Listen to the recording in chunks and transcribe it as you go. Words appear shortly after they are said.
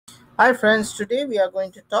Hi friends, today we are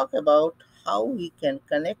going to talk about how we can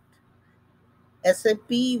connect SAP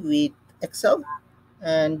with Excel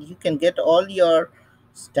and you can get all your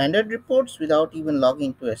standard reports without even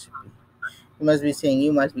logging to SAP. You must be saying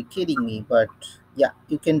you must be kidding me, but yeah,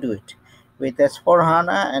 you can do it with S4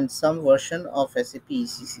 HANA and some version of SAP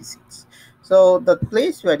ECC6. So the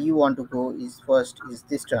place where you want to go is first is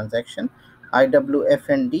this transaction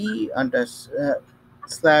IWFND under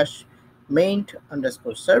slash maint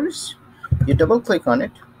underscore service. You double click on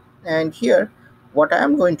it, and here what I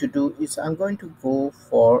am going to do is I'm going to go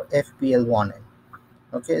for FBL1N.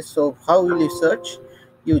 Okay, so how will you search?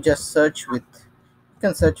 You just search with you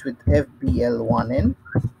can search with FBL1N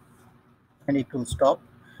and it will stop.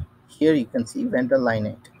 Here you can see vendor line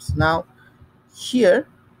items. Now here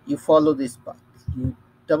you follow this path. You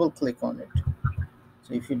double click on it.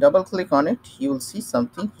 So if you double click on it, you will see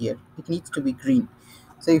something here. It needs to be green.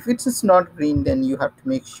 So if it is not green, then you have to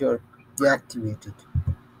make sure you activate it.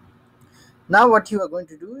 Now what you are going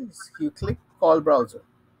to do is you click call browser.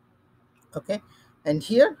 Okay, and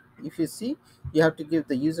here if you see, you have to give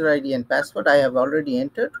the user ID and password. I have already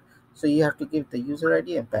entered, so you have to give the user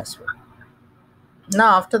ID and password.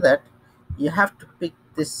 Now after that, you have to pick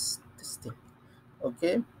this thing.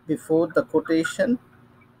 Okay, before the quotation,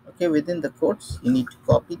 okay, within the quotes you need to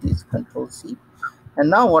copy this, control C. And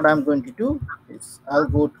now what I'm going to do is I'll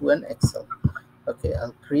go to an Excel. Okay,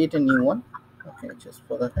 I'll create a new one. Okay, just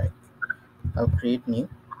for the heck, I'll create new.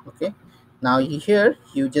 Okay, now here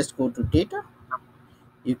you just go to data,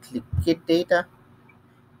 you click get data,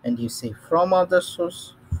 and you say from other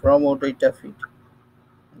source, from our data feed.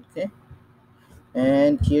 Okay,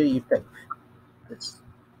 and here you type this.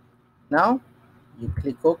 Now you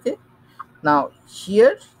click OK. Now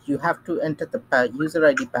here you have to enter the user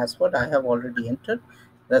ID password. I have already entered,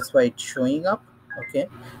 that's why it's showing up. Okay,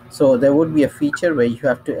 so there would be a feature where you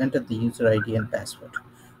have to enter the user ID and password.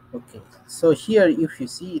 Okay, so here if you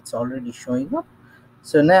see, it's already showing up.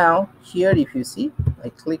 So now here if you see, I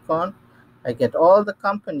click on, I get all the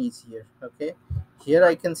companies here. Okay, here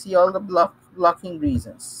I can see all the blocking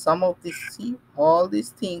reasons. Some of these, see, all these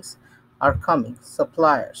things are coming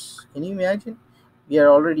suppliers. Can you imagine? We are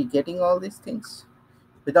already getting all these things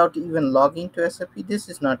without even logging to SAP. This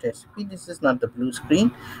is not SAP, this is not the blue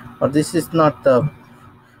screen, or this is not the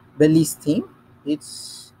Belize theme.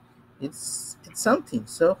 It's something.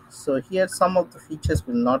 So here some of the features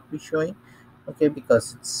will not be showing. Okay,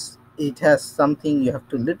 because it has something you have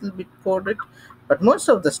to little bit code it, but most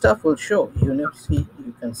of the stuff will show. See,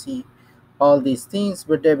 you can see all these things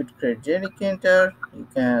with debit credit generic enter. You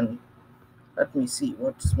can, let me see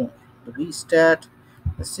what's more, the vstat,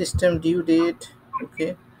 the system due date.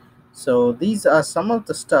 Okay, so these are some of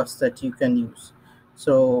the stuffs that you can use.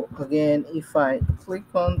 So again, if I click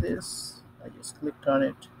on this, I just clicked on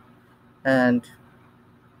it, and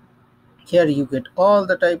here you get all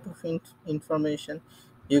the type of information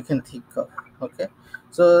you can think of. Okay,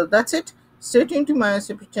 so that's it. Stay tuned to my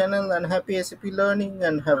SAP channel, and happy SAP learning,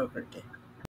 and have a great day.